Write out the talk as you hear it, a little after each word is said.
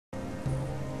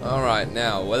Alright,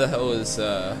 now, where the hell is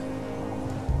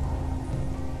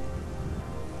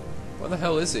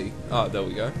he? Oh, there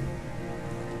we go.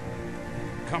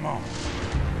 Come on.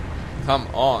 Come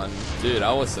on. Dude,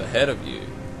 I was ahead of you.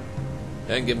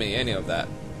 Don't give me any of that.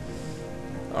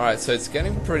 Alright, so it's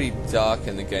getting pretty dark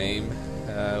in the game,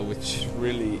 which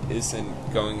really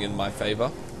isn't going in my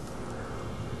favor.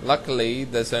 Luckily,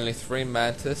 there's only 3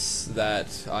 mantis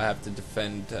that I have to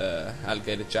defend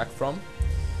Alligator Jack from.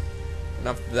 And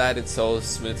after that, it's all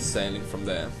smooth sailing from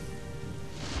there.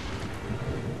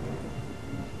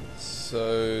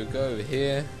 So, go over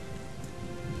here.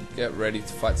 Get ready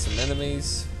to fight some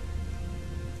enemies.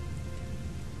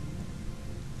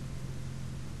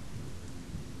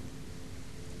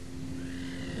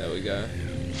 There we go.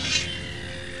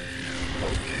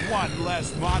 One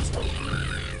less monster.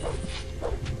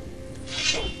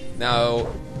 Now,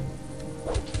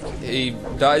 he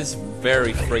dies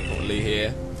very frequently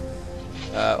here.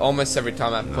 Almost every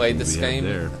time I've played this game,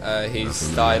 he's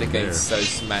died against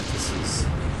those mantises.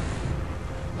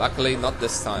 Luckily, not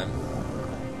this time.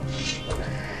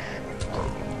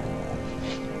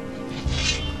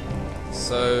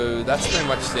 So that's pretty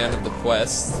much the end of the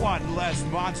quest. One less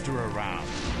monster around.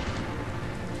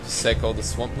 Just take all the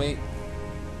swamp meat.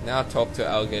 Now talk to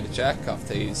Alligator Jack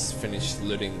after he's finished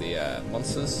looting the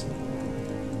monsters.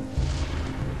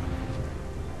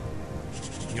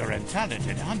 You're a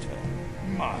talented hunter.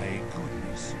 My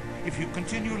goodness. If you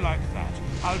continue like that,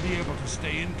 I'll be able to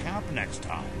stay in camp next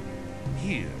time.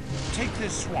 Here, take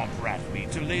this swamp rat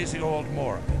meat to lazy old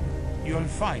Morgan. You'll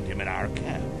find him in our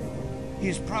camp.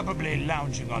 He's probably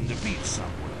lounging on the beach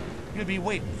somewhere. He'll be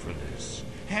waiting for this.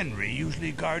 Henry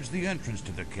usually guards the entrance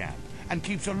to the camp and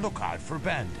keeps a lookout for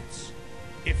bandits.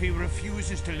 If he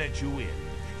refuses to let you in,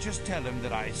 just tell him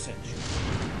that I sent you.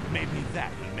 Maybe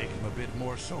that will make him a bit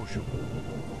more sociable.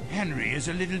 Henry is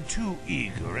a little too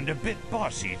eager and a bit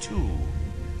bossy, too.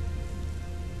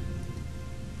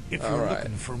 If you're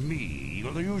looking for me,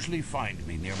 you'll usually find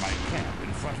me near my camp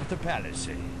in front of the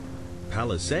Palisade.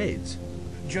 Palisades?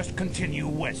 Just continue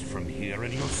west from here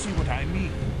and you'll see what I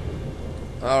mean.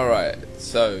 Alright,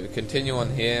 so continue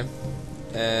on here.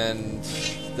 And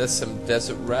there's some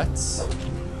desert rats.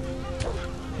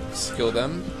 Just kill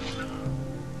them.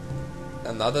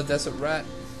 Another desert rat,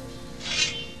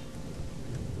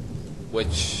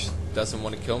 which doesn't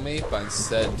want to kill me, but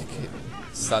instead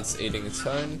starts eating its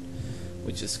own,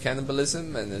 which is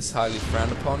cannibalism and is highly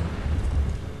frowned upon.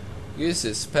 Use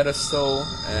this pedestal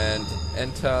and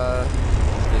enter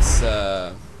this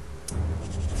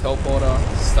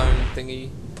teleporter stone thingy.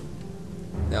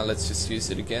 Now let's just use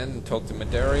it again and talk to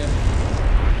Madarian.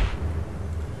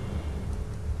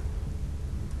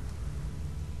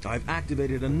 I've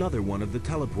activated another one of the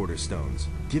teleporter stones.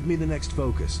 Give me the next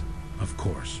focus. Of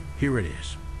course. Here it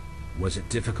is. Was it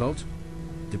difficult?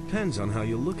 Depends on how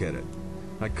you look at it.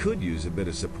 I could use a bit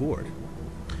of support.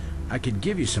 I could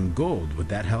give you some gold. Would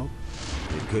that help?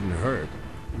 It couldn't hurt.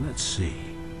 Let's see.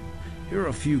 Here are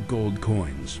a few gold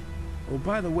coins. Oh,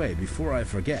 by the way, before I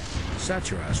forget,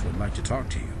 Saturas would like to talk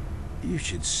to you. You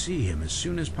should see him as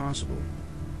soon as possible.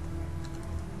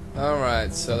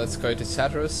 Alright, so let's go to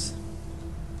Saturas.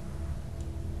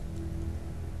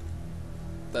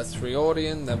 That's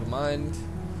Riordan, never mind.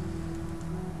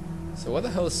 So where the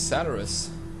hell is Saturas?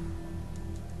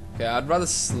 Okay, I'd rather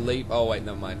sleep. Oh wait,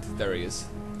 never mind. There he is.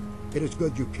 It is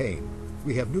good you came.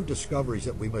 We have new discoveries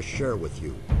that we must share with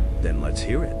you. Then let's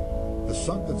hear it. The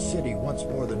sunken city once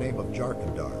bore the name of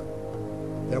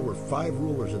Jarkandar. There were 5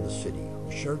 rulers in the city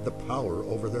who shared the power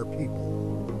over their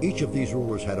people. Each of these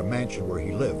rulers had a mansion where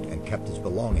he lived and kept his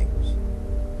belongings.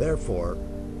 Therefore,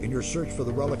 in your search for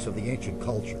the relics of the ancient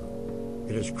culture,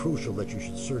 it is crucial that you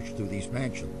should search through these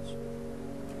mansions.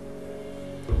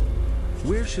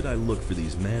 Where should I look for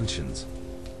these mansions?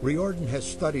 Riordan has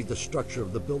studied the structure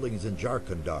of the buildings in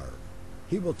Jarkandar.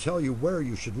 He will tell you where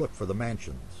you should look for the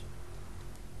mansions.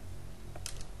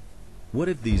 What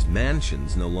if these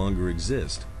mansions no longer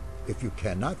exist? If you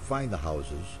cannot find the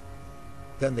houses,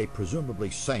 then they presumably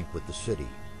sank with the city.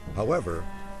 However,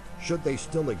 should they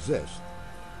still exist,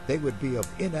 they would be of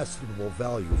inestimable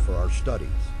value for our studies.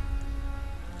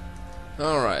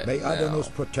 Alright, May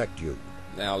Adanos protect you.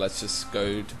 Now let's just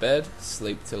go to bed,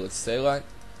 sleep till it's daylight.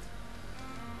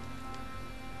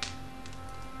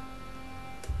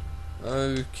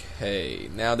 Okay,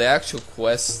 now the actual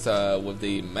quest with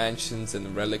the mansions and the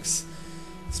relics,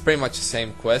 it's pretty much the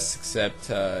same quest, except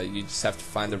you just have to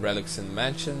find the relics in the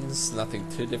mansions, nothing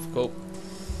too difficult.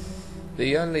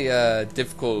 The only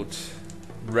difficult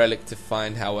relic to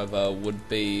find, however, would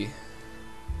be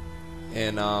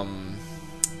in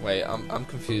wait, I'm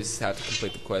confused how to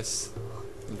complete the quest.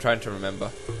 I'm trying to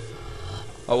remember.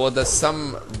 Oh well, there's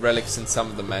some relics in some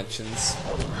of the mansions,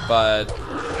 but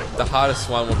the hardest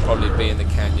one would probably be in the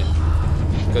canyon,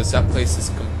 because that place is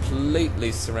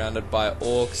completely surrounded by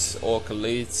orcs, orc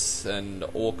elites, and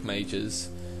orc mages.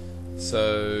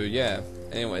 So yeah,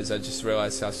 anyways, I just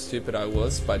realized how stupid I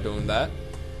was by doing that.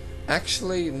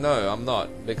 Actually, no, I'm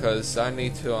not, because I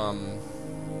need to,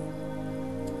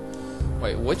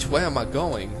 wait, which way am I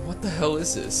going? What the hell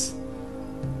is this?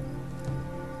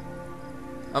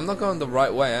 I'm not going the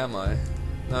right way, am I?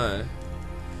 No.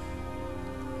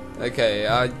 Okay,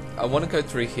 I want to go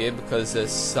through here because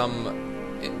there's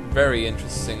some very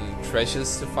interesting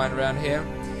treasures to find around here.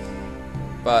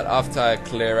 But after I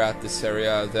clear out this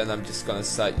area, then I'm just going to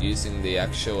start using the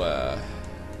actual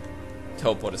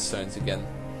teleporter stones again.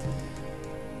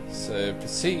 So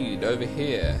proceed over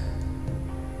here.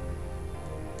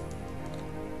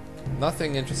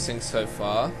 Nothing interesting so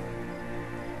far.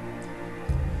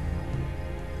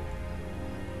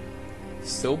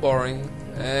 Still boring,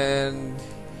 and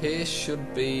here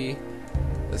should be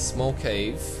a small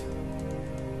cave.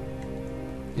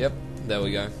 Yep, there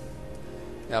we go.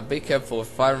 Now be careful,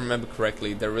 if I remember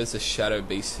correctly, there is a shadow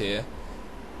beast here.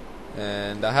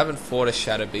 And I haven't fought a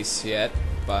shadow beast yet,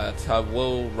 but I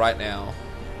will right now.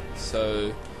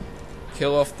 So,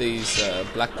 kill off these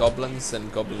black goblins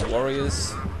and goblin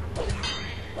warriors.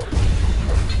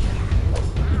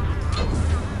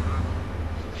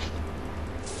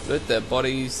 Loot their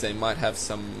bodies, they might have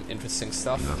some interesting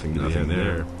stuff. Nothing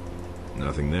there.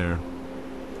 Nothing there.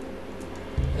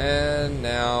 And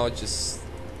now just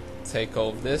take all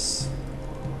of this.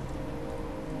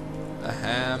 A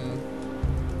ham,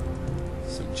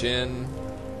 some gin,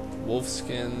 wolf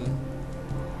skin,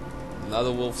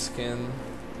 another wolf skin,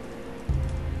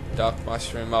 dark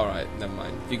mushroom. Alright, never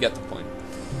mind. You get the point.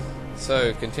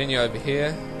 So continue over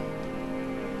here.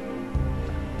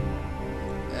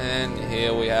 And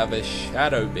here we have a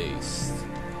shadow beast.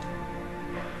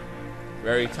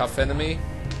 Very tough enemy.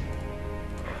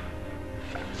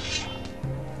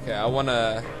 Okay, I want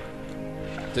to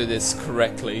do this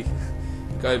correctly.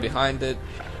 Go behind it.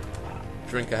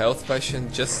 Drink a health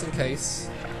potion just in case.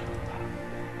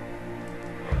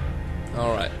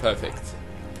 Alright, perfect.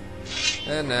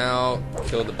 And now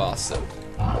kill the bastard.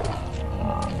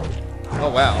 Oh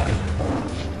wow.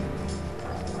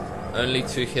 Only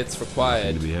 2 hits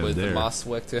required with the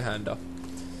masterwork two-hander.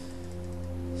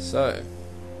 So,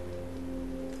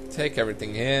 take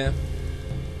everything here.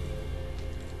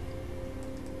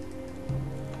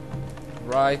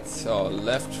 Right, or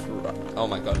left, right. Oh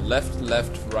my god, left,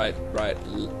 right, right,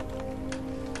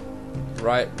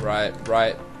 right,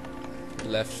 right,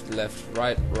 left,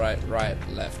 right,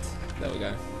 left. There we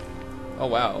go. Oh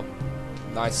wow,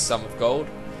 nice sum of gold.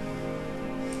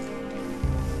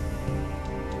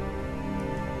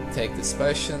 Take this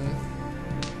potion.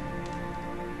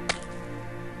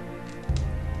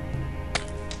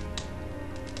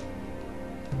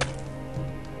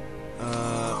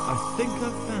 I think I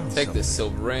found Take something. this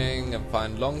silver ring and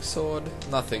find longsword.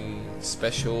 Nothing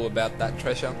special about that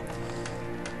treasure.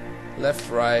 Left,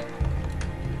 right,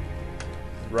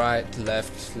 right,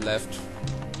 left, left,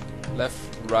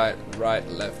 right,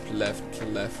 left.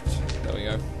 There we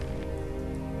go.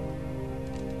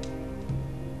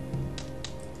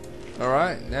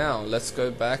 Alright, now let's go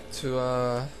back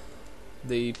to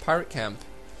the pirate camp,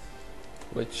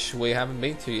 which we haven't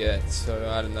been to yet, so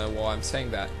I don't know why I'm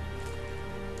saying that.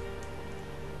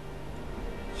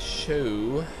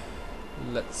 So,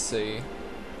 let's see.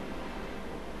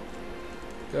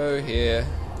 Go here.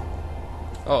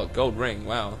 Oh, gold ring,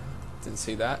 wow. Didn't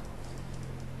see that.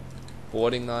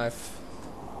 Boarding knife.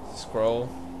 Scroll.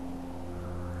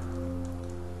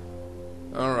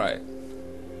 Alright.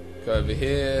 Go over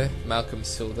here. Malcolm's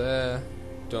still there,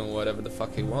 doing whatever the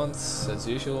fuck he wants, as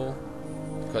usual,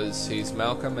 because he's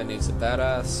Malcolm and he's a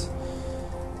badass.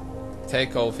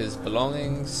 Take all of his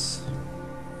belongings,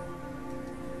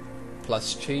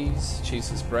 plus cheese.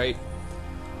 Cheese is great.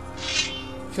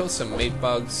 Kill some meat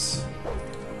bugs.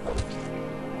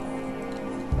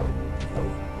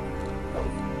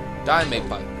 Die, meat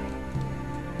bug.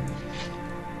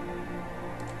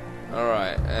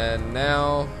 Alright, and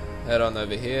now head on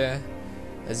over here.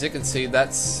 As you can see,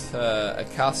 that's a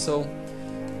castle.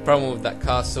 The problem with that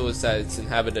castle is that it's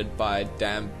inhabited by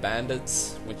damn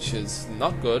bandits, which is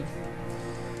not good.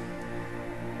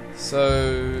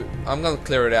 So I'm gonna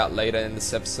clear it out later in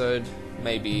this episode,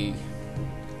 maybe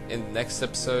in the next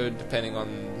episode, depending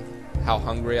on how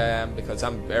hungry I am, because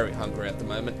I'm very hungry at the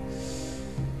moment.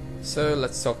 So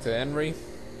let's talk to Henry.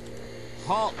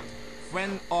 Halt,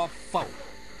 friend or foe?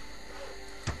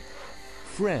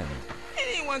 Friend.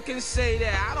 Anyone anyone can say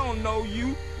that. I don't know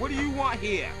you. What do you want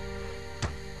here?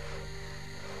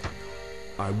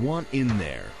 I want in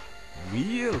there.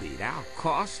 Really? That'll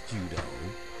cost you, though.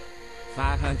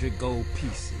 500 gold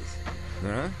pieces.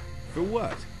 Huh? For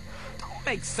what? Don't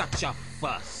make such a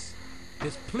fuss.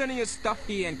 There's plenty of stuff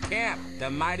here in camp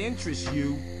that might interest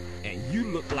you, and you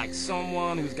look like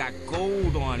someone who's got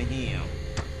gold on him.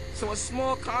 So a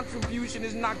small contribution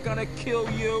is not gonna kill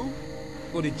you?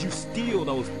 Or did you steal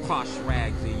those posh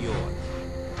rags of yours?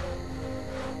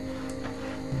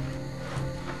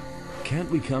 Can't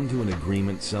we come to an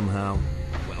agreement somehow?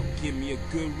 Well, give me a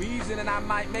good reason and I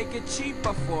might make it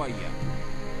cheaper for you.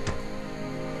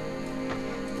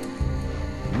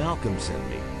 Malcolm sent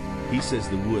me. He says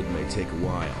the wood may take a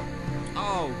while.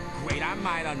 Oh, great, I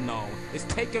might have known. It's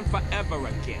taking forever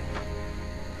again.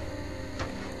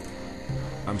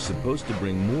 I'm supposed to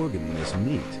bring Morgan this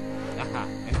meat.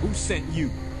 And who sent you?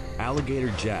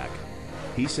 Alligator Jack.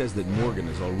 He says that Morgan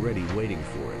is already waiting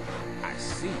for it. I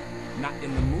see. Not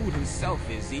in the mood himself,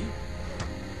 is he?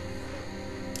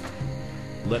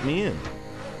 Let me in.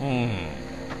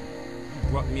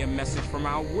 Brought me a message from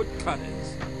our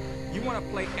woodcutters. You want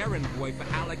to play errand boy for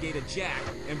Alligator Jack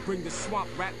and bring the swamp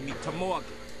rat meat to Morgan.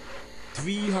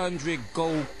 300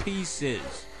 gold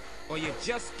pieces. Or you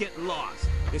just get lost.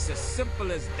 It's as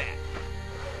simple as that.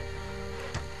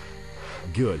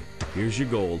 Good. Here's your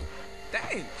gold.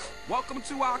 Thanks. Welcome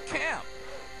to our camp.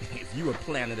 If you were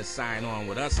planning to sign on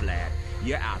with us, lad,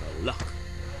 you're out of luck.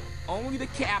 Only the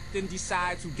captain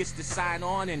decides who gets to sign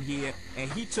on in here,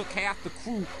 and he took half the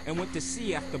crew and went to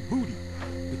sea after booty.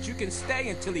 But you can stay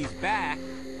until he's back,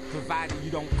 provided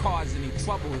you don't cause any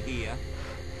trouble here.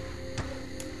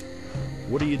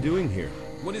 What are you doing here?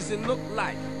 What does it look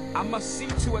like? I must see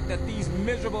to it that these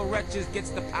miserable wretches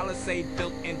gets the Palisade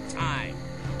built in time.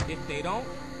 If they don't,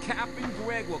 Captain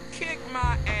Greg will kick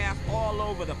my ass all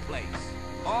over the place.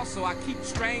 Also, I keep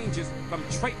strangers from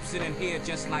traipsing in here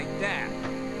just like that.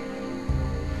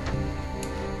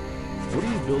 What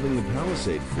are you building the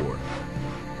palisade for?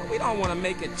 But we don't want to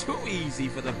make it too easy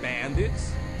for the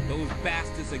bandits. Those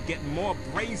bastards are getting more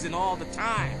brazen all the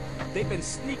time. They've been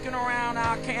sneaking around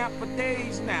our camp for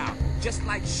days now, just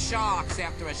like sharks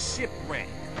after a shipwreck.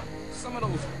 Some of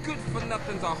those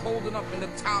good-for-nothings are holding up in the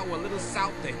tower a little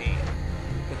south of here.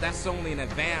 But that's only an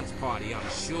advance party, I'm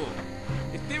sure.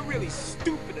 If they're really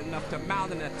stupid enough to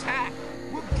mount an attack,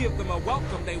 we'll give them a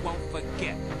welcome they won't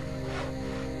forget.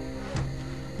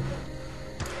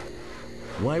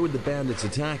 Why would the bandits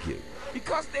attack you?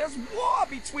 Because there's war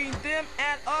between them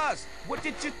and us. What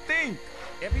did you think?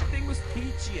 Everything was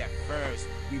peachy at first.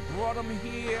 We brought them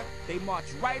here, they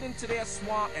marched right into their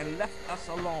swamp and left us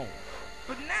alone.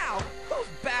 But now, those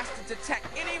bastards attack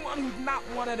anyone who's not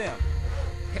one of them.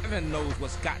 Heaven knows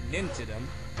what's gotten into them.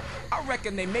 I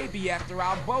reckon they may be after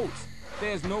our boats.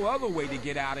 There's no other way to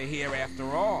get out of here after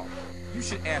all. You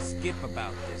should ask Skip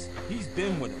about this. He's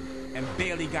been with them and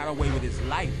barely got away with his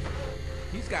life.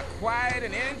 He's got quite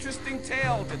an interesting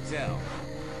tale to tell.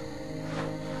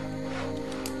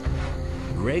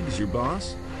 Greg's your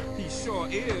boss? He sure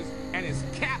is, and is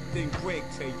Captain Greg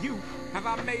to you. Have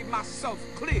I made myself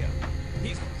clear?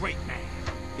 He's a great man.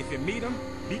 If you meet him,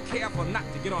 be careful not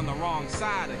to get on the wrong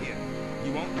side of him.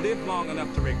 You won't live long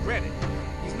enough to regret it.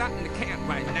 He's not in the camp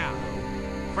right now,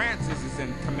 though. Francis is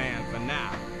in command for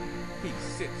now. He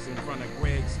sits in front of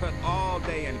Greg's hut all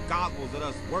day and goggles at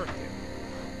us working.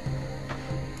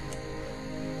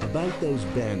 About those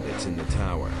bandits in the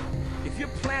tower. If you're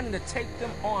planning to take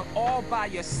them on all by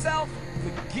yourself,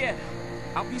 forget it.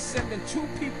 I'll be sending 2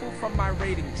 people from my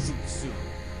raiding troop soon.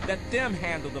 Let them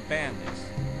handle the bandits.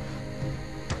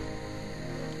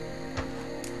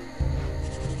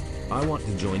 I want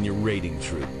to join your raiding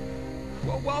troop.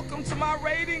 Well, welcome to my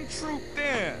raiding troop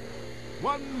then.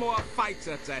 One more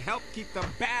fighter to help keep the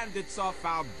bandits off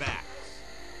our backs.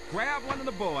 Grab one of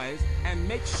the boys and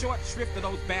make short shrift of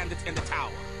those bandits in the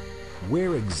tower.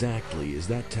 Where exactly is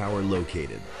that tower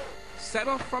located? Set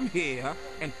off from here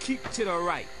and keep to the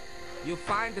right. You'll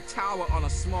find the tower on a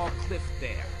small cliff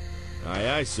there. Aye,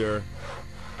 aye, sir.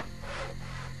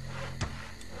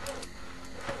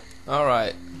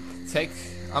 Alright.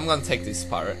 I'm gonna take this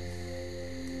pirate.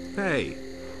 Hey.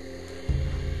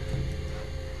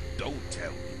 Don't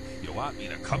tell me you want me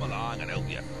to come along and help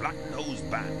you flatten those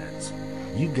bandits.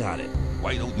 You got it.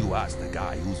 Why don't you ask the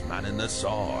guy who's manning the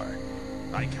sword?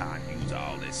 I can't use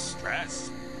all this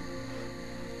stress.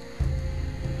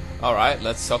 Alright,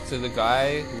 let's talk to the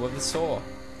guy with the saw.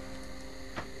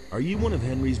 Are you one of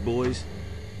Henry's boys?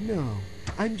 No,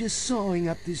 I'm just sawing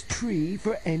up this tree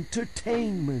for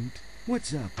entertainment.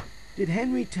 What's up? Did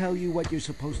Henry tell you what you're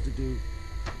supposed to do?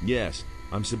 Yes.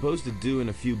 I'm supposed to do in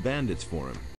a few bandits for him.